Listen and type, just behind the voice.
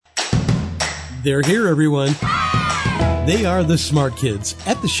They're here, everyone. They are the smart kids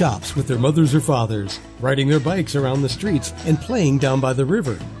at the shops with their mothers or fathers, riding their bikes around the streets and playing down by the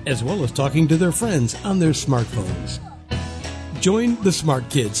river, as well as talking to their friends on their smartphones. Join the smart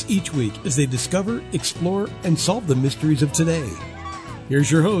kids each week as they discover, explore, and solve the mysteries of today. Here's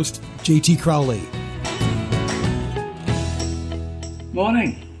your host, T Crowley.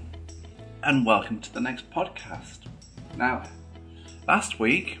 Morning, and welcome to the next podcast. Now, last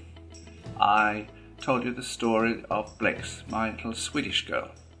week I told you the story of Blix, my little Swedish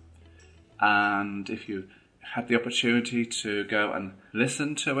girl. And if you had the opportunity to go and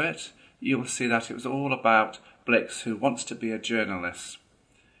listen to it, you'll see that it was all about Blix, who wants to be a journalist.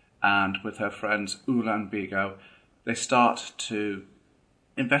 And with her friends Ula and Bigo, they start to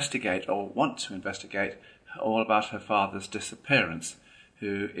investigate, or want to investigate, all about her father's disappearance,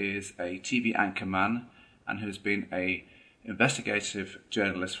 who is a TV anchorman and who's been a investigative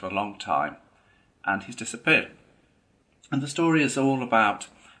journalist for a long time, and he's disappeared. And the story is all about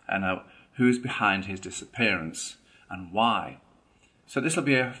who's behind his disappearance and why. So this will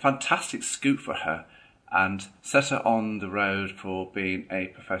be a fantastic scoop for her and set her on the road for being a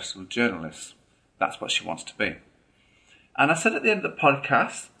professional journalist. That's what she wants to be. And I said at the end of the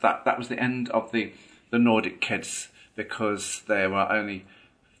podcast that was the end of the Nordic kids, because there were only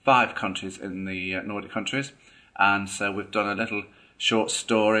 5 countries in the Nordic countries. And so we've done a little short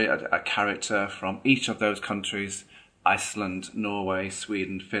story, a character from each of those countries: Iceland, Norway,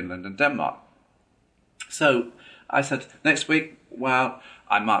 Sweden, Finland and Denmark. So I said next week, well,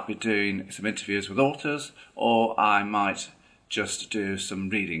 I might be doing some interviews with authors, or I might just do some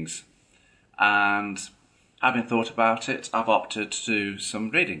readings. And having thought about it, I've opted to do some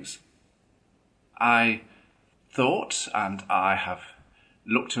readings. I thought, and I have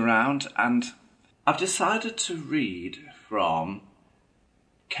looked around, and I've decided to read from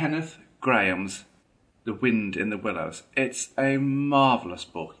Kenneth Grahame's The Wind in the Willows. It's a marvellous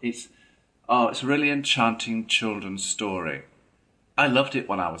book. It's a really enchanting children's story. I loved it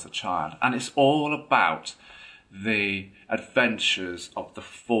when I was a child, and it's all about the adventures of the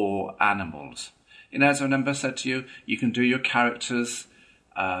 4 animals. You know, as I remember I said to you, you can do your characters.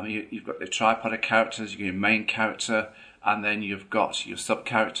 You've got the tripod of characters, you've got your main character, and then you've got your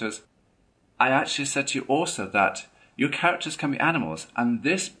sub-characters. I actually said to you also that your characters can be animals, and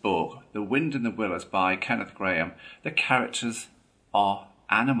this book, The Wind in the Willows by Kenneth Grahame, the characters are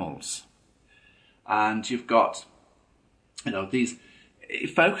animals. And you've got, these,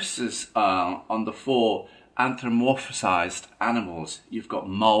 it focuses on the 4 anthropomorphized animals. You've got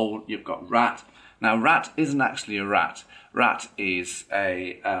mole, you've got rat. Now, rat isn't actually a rat. Rat is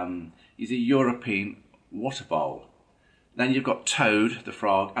a European water vole. Then you've got toad, the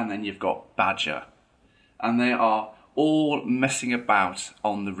frog, and then you've got badger. And they are all messing about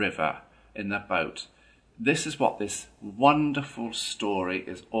on the river in their boat. This is what this wonderful story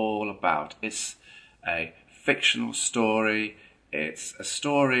is all about. It's a fictional story. It's a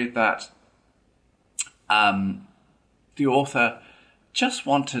story that the author just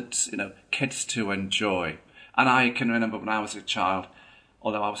wanted, kids to enjoy. And I can remember when I was a child,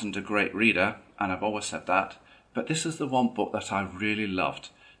 although I wasn't a great reader, and I've always said that, but this is the one book that I really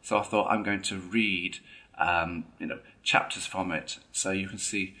loved. So I thought I'm going to read, chapters from it, so you can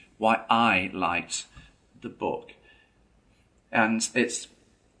see why I liked the book. And it's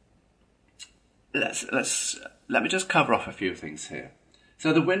let me just cover off a few things here.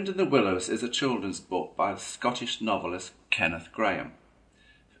 So, The Wind in the Willows is a children's book by the Scottish novelist Kenneth Grahame,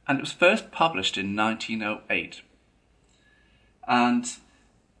 and it was first published in 1908. And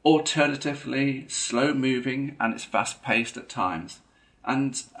alternatively slow-moving, and it's fast-paced at times.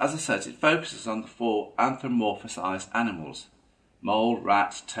 And as I said, it focuses on the 4 anthropomorphized animals: mole,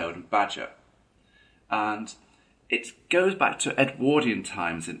 rat, toad and badger. And it goes back to Edwardian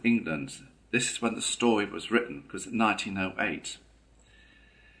times in England. This is when the story was written, because it's 1908.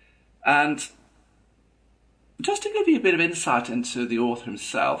 And just to give you a bit of insight into the author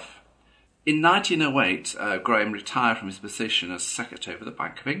himself, in 1908, Grahame retired from his position as Secretary of the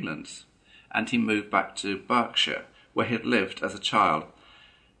Bank of England, and he moved back to Berkshire, where he had lived as a child.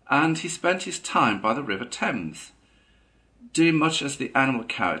 And he spent his time by the River Thames, doing much as the animal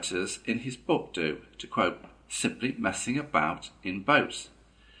characters in his book do, to quote, simply messing about in boats.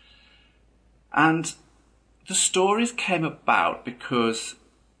 And the stories came about because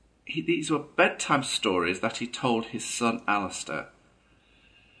these were bedtime stories that he told his son Alistair.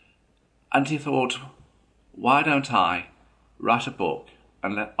 And he thought, why don't I write a book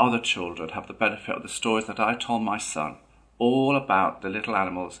and let other children have the benefit of the stories that I told my son, all about the little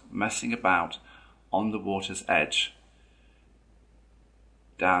animals messing about on the water's edge,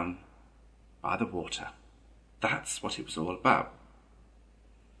 down by the water. That's what it was all about.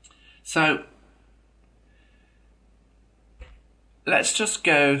 So let's just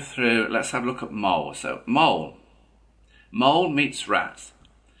go through, let's have a look at Mole. So Mole meets Rat.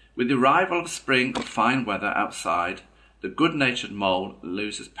 With the arrival of spring or fine weather outside, the good-natured Mole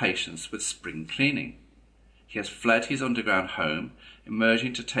loses patience with spring cleaning. He has fled his underground home,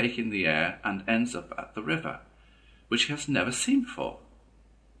 emerging to take in the air, and ends up at the river, which he has never seen before.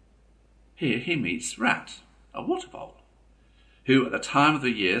 Here he meets Rat, a water vole, who at the time of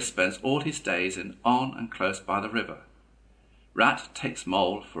the year spends all his days on and close by the river. Rat takes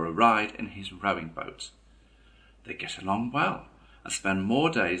Mole for a ride in his rowing boat. They get along well and spend more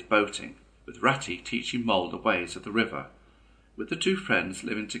days boating, with Ratty teaching Mole the ways of the river, with the two friends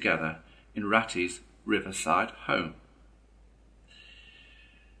living together in Ratty's riverside home.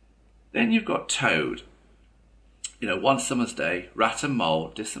 Then you've got Toad. One summer's day, Rat and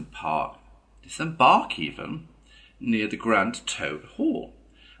Mole disembark even, near the Grand Toad Hall,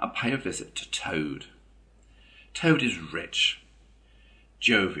 and pay a visit to Toad. Toad is rich,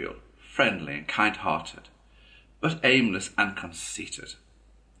 jovial, friendly and kind-hearted, but aimless and conceited.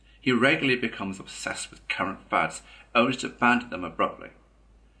 He regularly becomes obsessed with current fads, only to abandon them abruptly.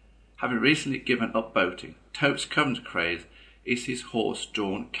 Having recently given up boating, Toad's current craze is his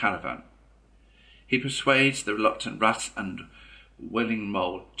horse-drawn caravan. He persuades the reluctant Rat and willing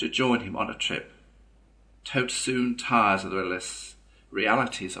Mole to join him on a trip. Toad soon tires of the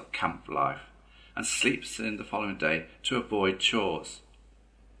realities of camp life and sleeps in the following day to avoid chores.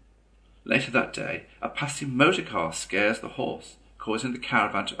 Later that day, a passing motor car scares the horse, causing the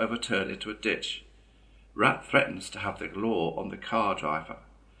caravan to overturn into a ditch. Rat threatens to have the law on the car driver,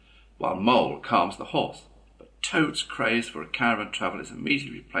 while Mole calms the horse, but Toad's craze for caravan travel is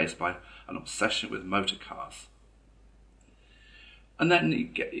immediately replaced by an obsession with motor cars. And then the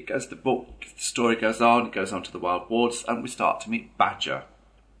story goes on, it goes on to the wild woods, and we start to meet Badger.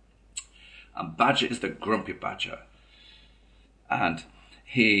 And Badger is the grumpy badger. And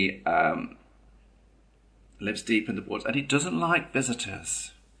he lives deep in the woods, and he doesn't like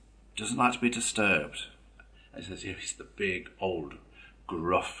visitors, doesn't like to be disturbed. He says he's the big, old,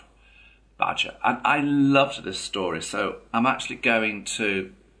 gruff badger. And I loved this story, so I'm actually going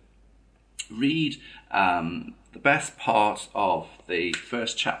to read the best part of the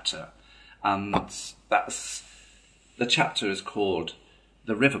first chapter, and that's the chapter is called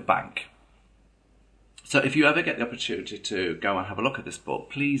The Riverbank. So if you ever get the opportunity to go and have a look at this book,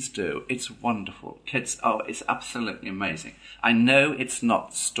 please do. It's wonderful. Kids, it's absolutely amazing. I know it's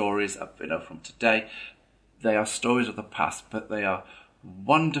not stories from today. They are stories of the past, but they are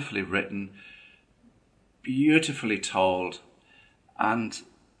wonderfully written, beautifully told, and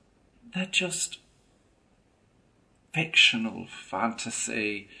they're just fictional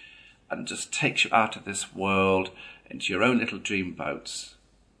fantasy and just takes you out of this world into your own little dream boats.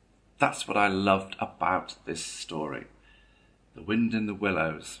 That's what I loved about this story. The Wind in the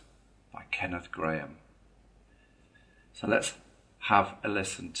Willows by Kenneth Grahame. So let's have a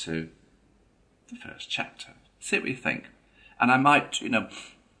listen to the first chapter. See what you think. And I might,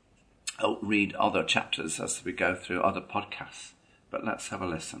 read other chapters as we go through other podcasts. But let's have a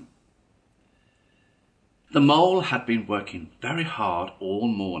listen. The Mole had been working very hard all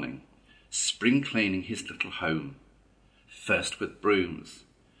morning, spring cleaning his little home. First with brooms,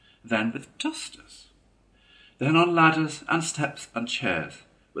 then with dusters, then on ladders and steps and chairs,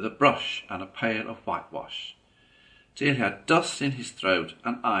 with a brush and a pail of whitewash, till he had dust in his throat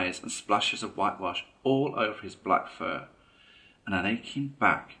and eyes and splashes of whitewash all over his black fur, and an aching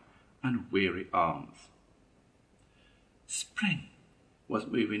back and weary arms. Spring was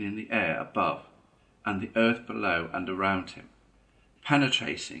moving in the air above and the earth below and around him,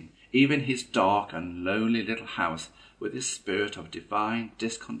 penetrating even his dark and lonely little house with his spirit of divine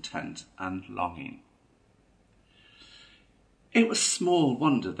discontent and longing. It was small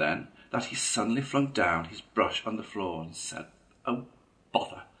wonder then that he suddenly flung down his brush on the floor and said, "Oh,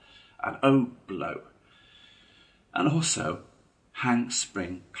 bother," and "Oh, blow," and also "hang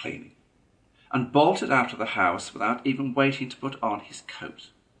spring cleaning," and bolted out of the house without even waiting to put on his coat.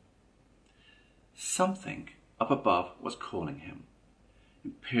 Something up above was calling him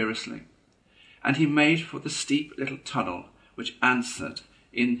imperiously, and he made for the steep little tunnel which answered,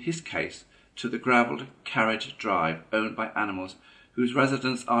 in his case, to the gravelled carriage drive owned by animals whose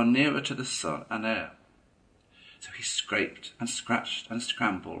residents are nearer to the sun and air. So he scraped and scratched and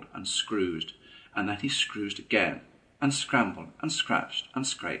scrambled and scrooged, and then he scrooged again, and scrambled and scratched and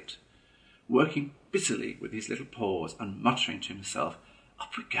scraped, working busily with his little paws and muttering to himself,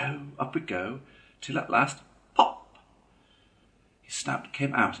 up we go, till at last, pop! His snout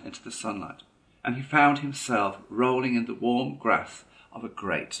came out into the sunlight. and he found himself rolling in the warm grass of a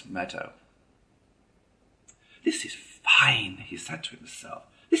great meadow. "This is fine," he said to himself.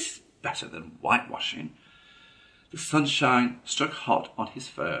 "This is better than whitewashing." The sunshine struck hot on his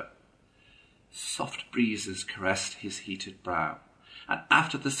fur. Soft breezes caressed his heated brow, and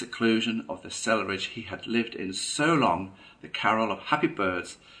after the seclusion of the cellarage he had lived in so long, the carol of happy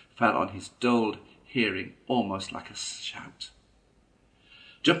birds fell on his dulled hearing almost like a shout.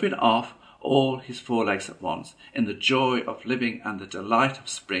 Jumping off all his four legs at once, in the joy of living and the delight of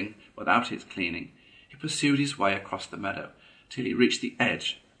spring without its cleaning, he pursued his way across the meadow till he reached the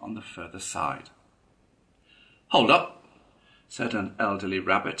edge on the further side. "Hold up," said an elderly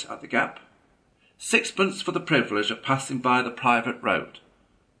rabbit at the gap. "Sixpence for the privilege of passing by the private road."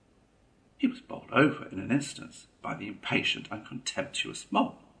 He was bowled over in an instant by the impatient and contemptuous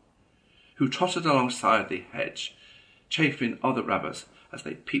mole, who trotted alongside the hedge, chaffing other rabbits as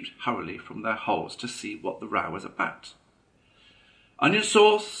they peeped hurriedly from their holes to see what the row was about. Onion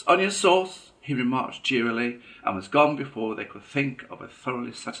sauce," he remarked jeeringly, and was gone before they could think of a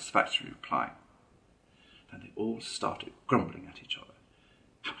thoroughly satisfactory reply. Then they all started grumbling at each other.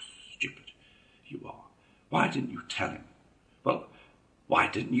 "How stupid you are! Why didn't you tell him? Well, why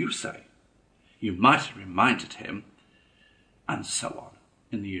didn't you say? You might have reminded him," and so on,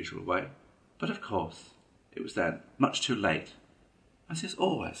 in the usual way. But of course, it was then much too late, as is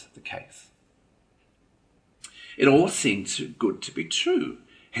always the case. It all seemed too good to be true.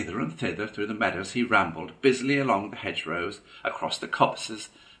 Hither and thither through the meadows he rambled, busily along the hedgerows, across the copses,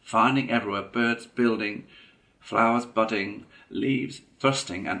 finding everywhere birds building, flowers budding, leaves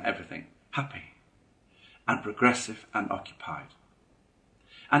thrusting, and everything happy and progressive and occupied.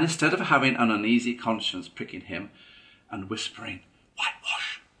 And instead of having an uneasy conscience pricking him and whispering,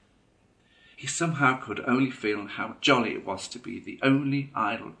 "Whitewash," he somehow could only feel how jolly it was to be the only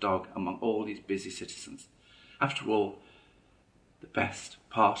idle dog among all these busy citizens. After all, the best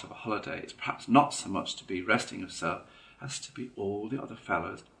part of a holiday is perhaps not so much to be resting yourself as to be all the other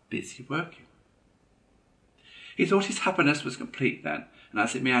fellows busy working. He thought his happiness was complete then, and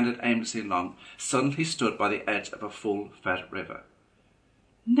as he meandered aimlessly along, suddenly he stood by the edge of a full-fed river.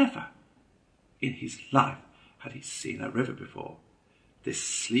 Never in his life had he seen a river before. This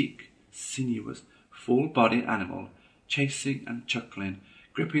sleek, sinuous, full-bodied animal, chasing and chuckling,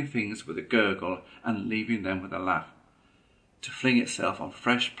 gripping things with a gurgle and leaving them with a laugh, to fling itself on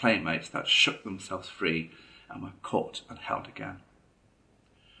fresh playmates that shook themselves free and were caught and held again.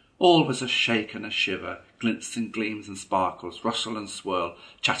 All was a shake and a shiver, glints and gleams and sparkles, rustle and swirl,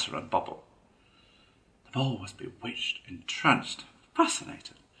 chatter and bubble. The mole was bewitched, entranced,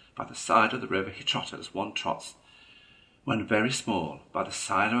 fascinated. By the side of the river he trotted as one trots, when very small, by the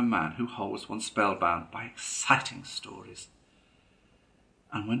side of a man who holds one spellbound by exciting stories.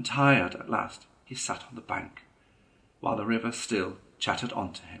 And when tired at last, he sat on the bank, while the river still chattered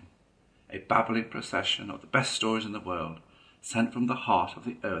on to him, a babbling procession of the best stories in the world, sent from the heart of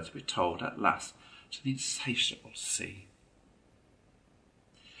the earth to be told at last to the insatiable sea.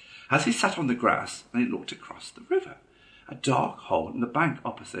 As he sat on the grass and he looked across the river, a dark hole in the bank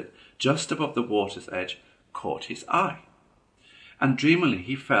opposite, just above the water's edge, caught his eye, and dreamily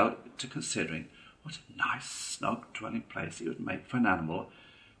he fell to considering what a nice, snug dwelling place it would make for an animal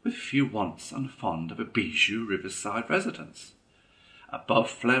with few wants and fond of a bijou riverside residence, above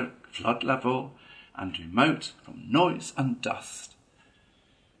flood level and remote from noise and dust.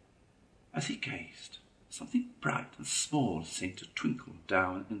 As he gazed, something bright and small seemed to twinkle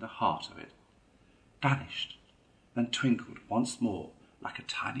down in the heart of it, vanished, then twinkled once more like a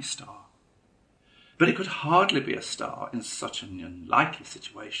tiny star. But it could hardly be a star in such an unlikely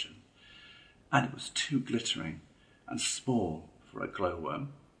situation, and it was too glittering and small for a glowworm.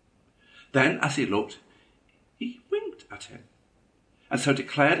 Then, as he looked, he winked at him, and so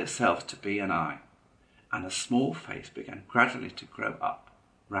declared itself to be an eye, and a small face began gradually to grow up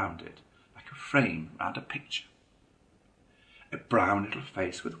round it, like a frame round a picture. A brown little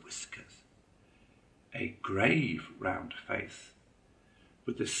face with whiskers, a grave round face,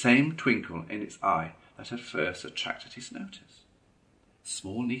 with the same twinkle in its eye that had first attracted his notice,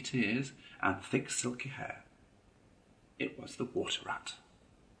 small neat ears and thick silky hair. It was the water rat.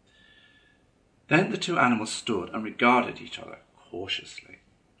 Then the two animals stood and regarded each other cautiously.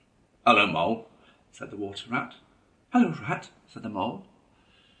 "Hello, Mole," said the water rat. "Hello, Rat," said the Mole.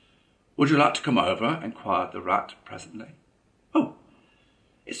 "Would you like to come over?" inquired the rat presently. "Oh,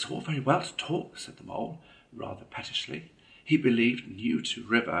 it's all very well to talk," said the Mole, rather pettishly. He believed new to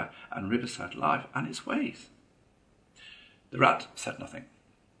river and riverside life and its ways. The rat said nothing,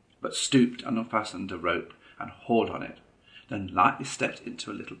 but stooped and unfastened a rope and hauled on it. then lightly stepped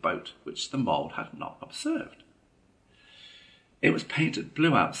into a little boat which the mole had not observed. It was painted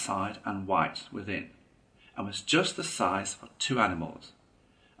blue outside and white within, and was just the size for two animals,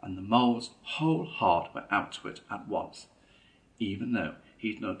 and the mole's whole heart went out to it at once, even though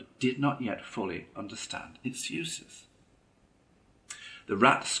he did not yet fully understand its uses. The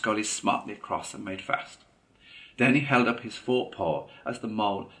rat scullied smartly across and made fast. Then he held up his forepaw as the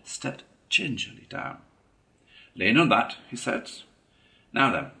mole stepped gingerly down. "Lean on that," he said.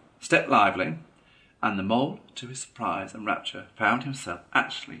 "Now then, step lively." And the mole, to his surprise and rapture, found himself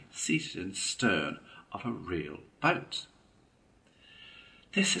actually seated in the stern of a real boat.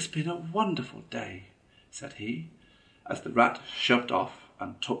 "This has been a wonderful day," said he, as the rat shoved off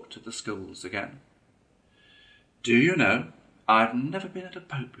and took to the sculls again. "Do you know, I've never been in a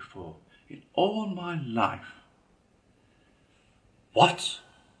boat before in all my life." "What?"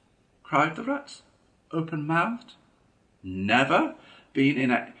 cried the rat, open-mouthed. "Never been in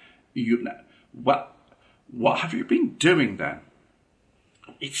a... What have you been doing then?"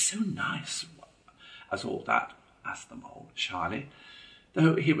 "It's so nice as all that," asked the mole shyly,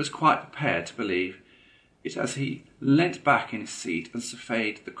 though he was quite prepared to believe it as he leant back in his seat and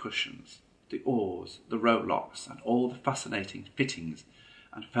surveyed the cushions, the oars, the rowlocks, and all the fascinating fittings,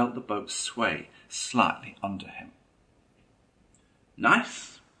 and felt the boat sway slightly under him.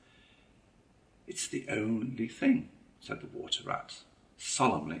 "Nice? It's the only thing," said the water rat,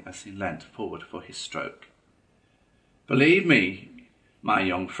 solemnly as he leant forward for his stroke. "Believe me, my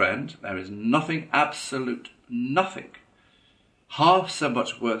young friend, there is nothing, absolute nothing, half so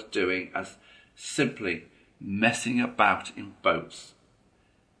much worth doing as simply messing about in boats.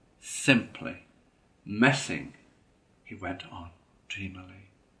 Simply messing," he went on dreamily.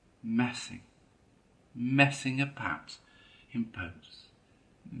 "Messing about in boats.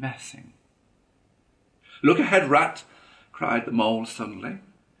 Messing." "Look ahead, rat," cried the mole suddenly.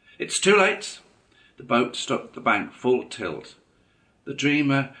 "It's too late." The boat struck the bank full tilt. The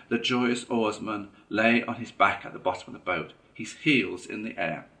dreamer, the joyous oarsman, lay on his back at the bottom of the boat, his heels in the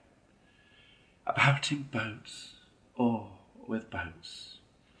air. "About in boats, or with boats,"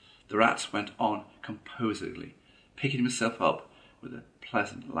 the rat went on composedly, picking himself up with a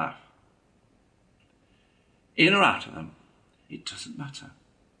pleasant laugh. "In or out of them, it doesn't matter.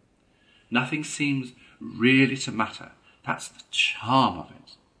 Nothing seems really to matter. That's the charm of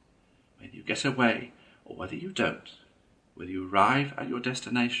it. Whether you get away or whether you don't, whether you arrive at your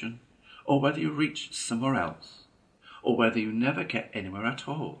destination or whether you reach somewhere else, or whether you never get anywhere at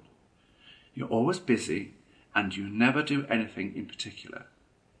all, you're always busy and you never do anything in particular.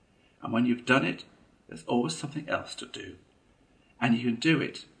 And when you've done it, there's always something else to do, and you can do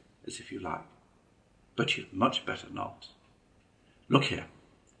it as if you like. But you'd much better not. Look here.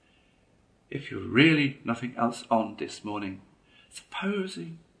 If you've really nothing else on this morning,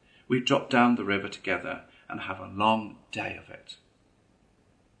 supposing we drop down the river together and have a long day of it."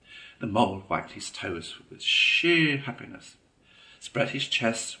 The mole wagged his toes with sheer happiness, spread his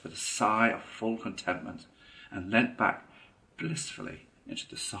chest with a sigh of full contentment, and leant back blissfully into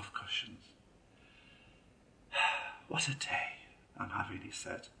the soft cushions. "What a day I'm having," he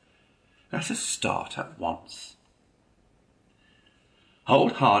said. "Let us start at once."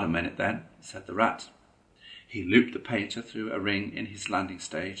 "Hold hard a minute then," said the rat. He looped the painter through a ring in his landing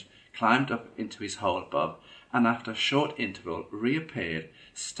stage, climbed up into his hole above, and after a short interval reappeared,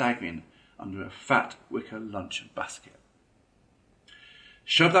 staggering under a fat wicker luncheon basket.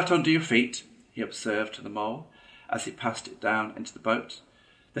 "Shove that under your feet," he observed to the mole as he passed it down into the boat.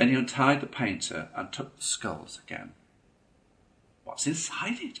 Then he untied the painter and took the sculls again. "What's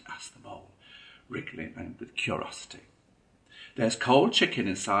inside it?" asked the mole, wriggling with curiosity. "There's cold chicken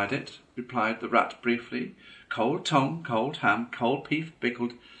inside it," replied the rat briefly. "Cold tongue, cold ham, cold beef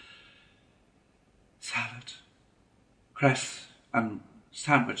pickled, salad, cress and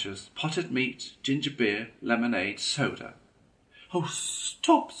sandwiches, potted meat, ginger beer, lemonade, soda." "Oh,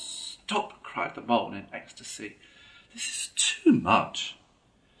 stop, stop," cried the mole in ecstasy. "This is too much."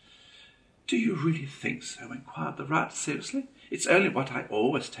 "Do you really think so?" inquired the rat seriously. "It's only what I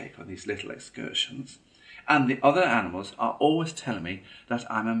always take on these little excursions, and the other animals are always telling me that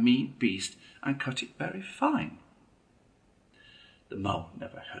I'm a mean beast and cut it very fine." The mole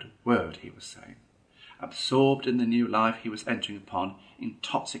never heard a word he was saying, absorbed in the new life he was entering upon,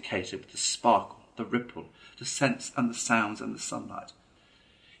 intoxicated with the sparkle, the ripple, the scents and the sounds and the sunlight.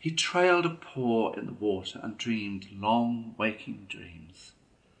 He trailed a paw in the water and dreamed long waking dreams.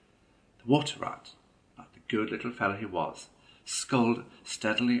 The water rat, like the good little fellow he was, sculled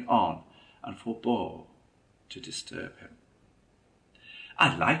steadily on and forbore to disturb him.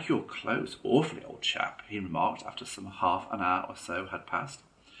 "I like your clothes awfully, old chap," he remarked after some half an hour or so had passed.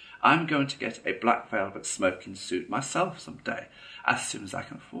 "I'm going to get a black velvet smoking suit myself some day, as soon as I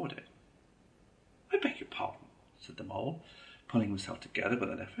can afford it." "I beg your pardon," said the Mole, pulling himself together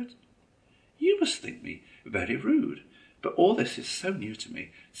with an effort. "You must think me very rude, but all this is so new to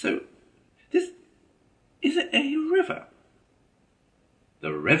me. So, is it a river?"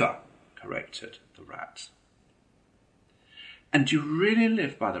 "The river," corrected the Rat. "And you really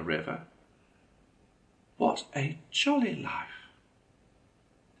live by the river? What a jolly life!"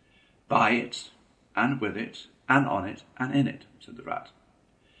 "By it, and with it, and on it, and in it," said the Rat.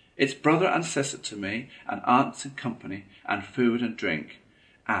 "It's brother and sister to me, and aunts and company, and food and drink,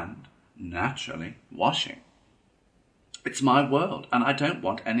 and, naturally, washing. It's my world, and I don't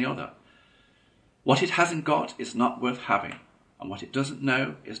want any other. What it hasn't got is not worth having, and what it doesn't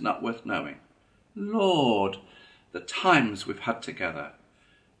know is not worth knowing. Lord, the times we've had together,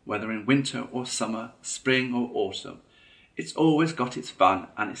 whether in winter or summer, spring or autumn, it's always got its fun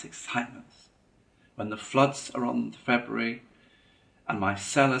and its excitements. When the floods are on February, and my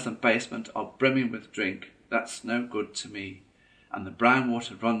cellars and basement are brimming with drink, that's no good to me, and the brown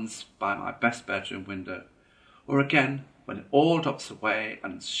water runs by my best bedroom window. Or again, when it all drops away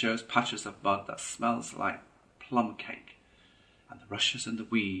and shows patches of mud that smells like plum cake, and the rushes and the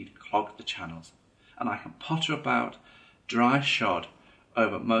weed clog the channels, and I can potter about dry shod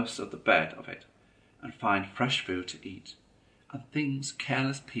over most of the bed of it, and find fresh food to eat, and things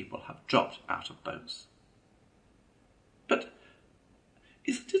careless people have dropped out of boats. But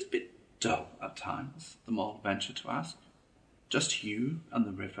isn't it a bit dull at times?" the Mole ventured to ask. "Just you and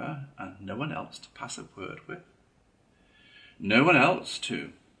the river, and no one else to pass a word with?" "No one else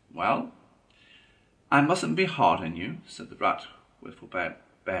to... Well, I mustn't be hard on you," said the Rat with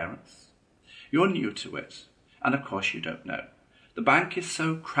forbearance. "You're new to it, and of course you don't know. The bank is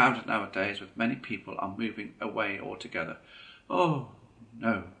so crowded nowadays with many people are moving away altogether. Oh,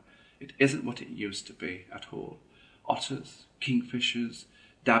 no, it isn't what it used to be at all. Otters, kingfishers,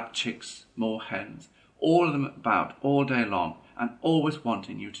 dab chicks, moorhens, all of them about all day long and always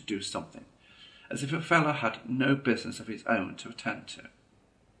wanting you to do something, as if a fellow had no business of his own to attend to."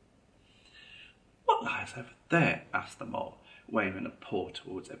 "What lies over there?" asked the Mole, waving a paw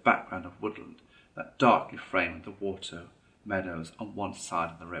towards a background of woodland that darkly framed the water meadows on one side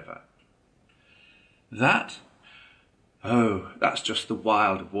of the river. "That? Oh, that's just the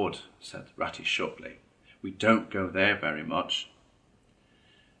wild wood," said Ratty shortly. "We don't go there very much,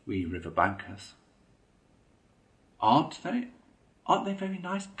 we river bankers." Aren't they very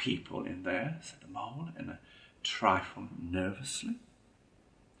nice people in there?" said the Mole in a trifle nervously.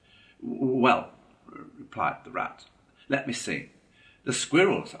 "Well," replied the Rat, "let me see. The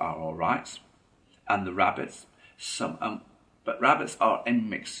squirrels are all right, and the rabbits, but rabbits are a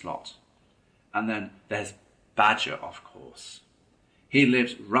mixed lot. And then there's Badger, of course. He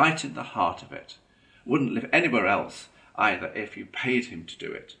lives right in the heart of it. Wouldn't live anywhere else either if you paid him to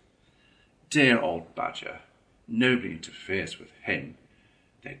do it. Dear old Badger, nobody interferes with him.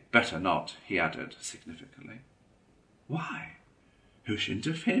 They'd better not," he added significantly. "Why? Who should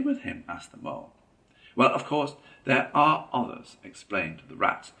interfere with him?" asked the Mole. "Well, of course, there are others," explained the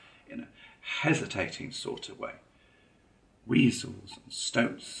Rat in a hesitating sort of way. "Weasels and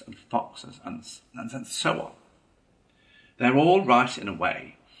stoats and foxes and so on. They're all right in a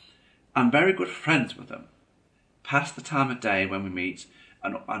way. I'm very good friends with them. Past the time of day when we meet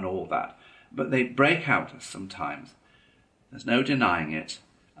and all that. But they break out sometimes. There's no denying it.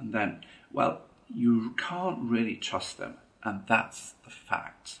 And then, well, you can't really trust them. And that's the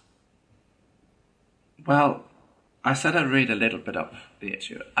fact." Well, I said I'd read a little bit of the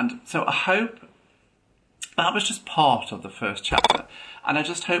issue. And so I hope that was just part of the first chapter. And I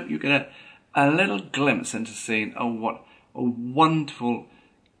just hope you get a little glimpse into seeing what a wonderful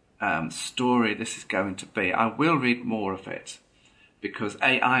story this is going to be. I will read more of it because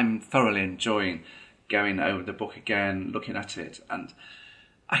I'm thoroughly enjoying going over the book again, looking at it, and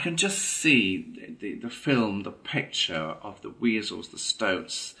I can just see the film, the picture of the weasels, the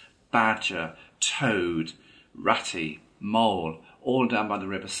stoats, Badger, Toad, Ratty, Mole, all down by the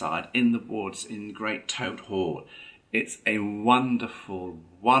riverside, in the woods, in Great Toad Hall. It's a wonderful,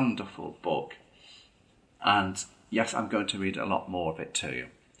 wonderful book. And yes, I'm going to read a lot more of it to you.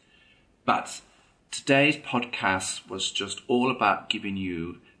 But today's podcast was just all about giving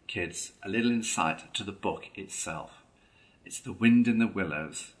you, kids, a little insight to the book itself. It's The Wind in the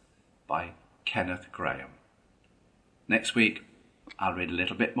Willows by Kenneth Grahame. Next week, I'll read a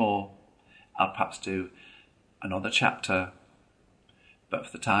little bit more. I'll perhaps do another chapter. But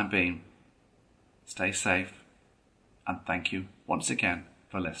for the time being, stay safe and thank you once again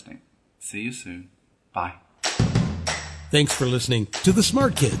for listening. See you soon. Bye. Thanks for listening to The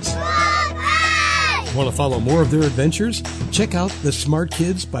Smart Kids. Want to follow more of their adventures? Check out The Smart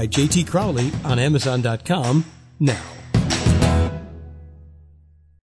Kids by T Crowley on Amazon.com now.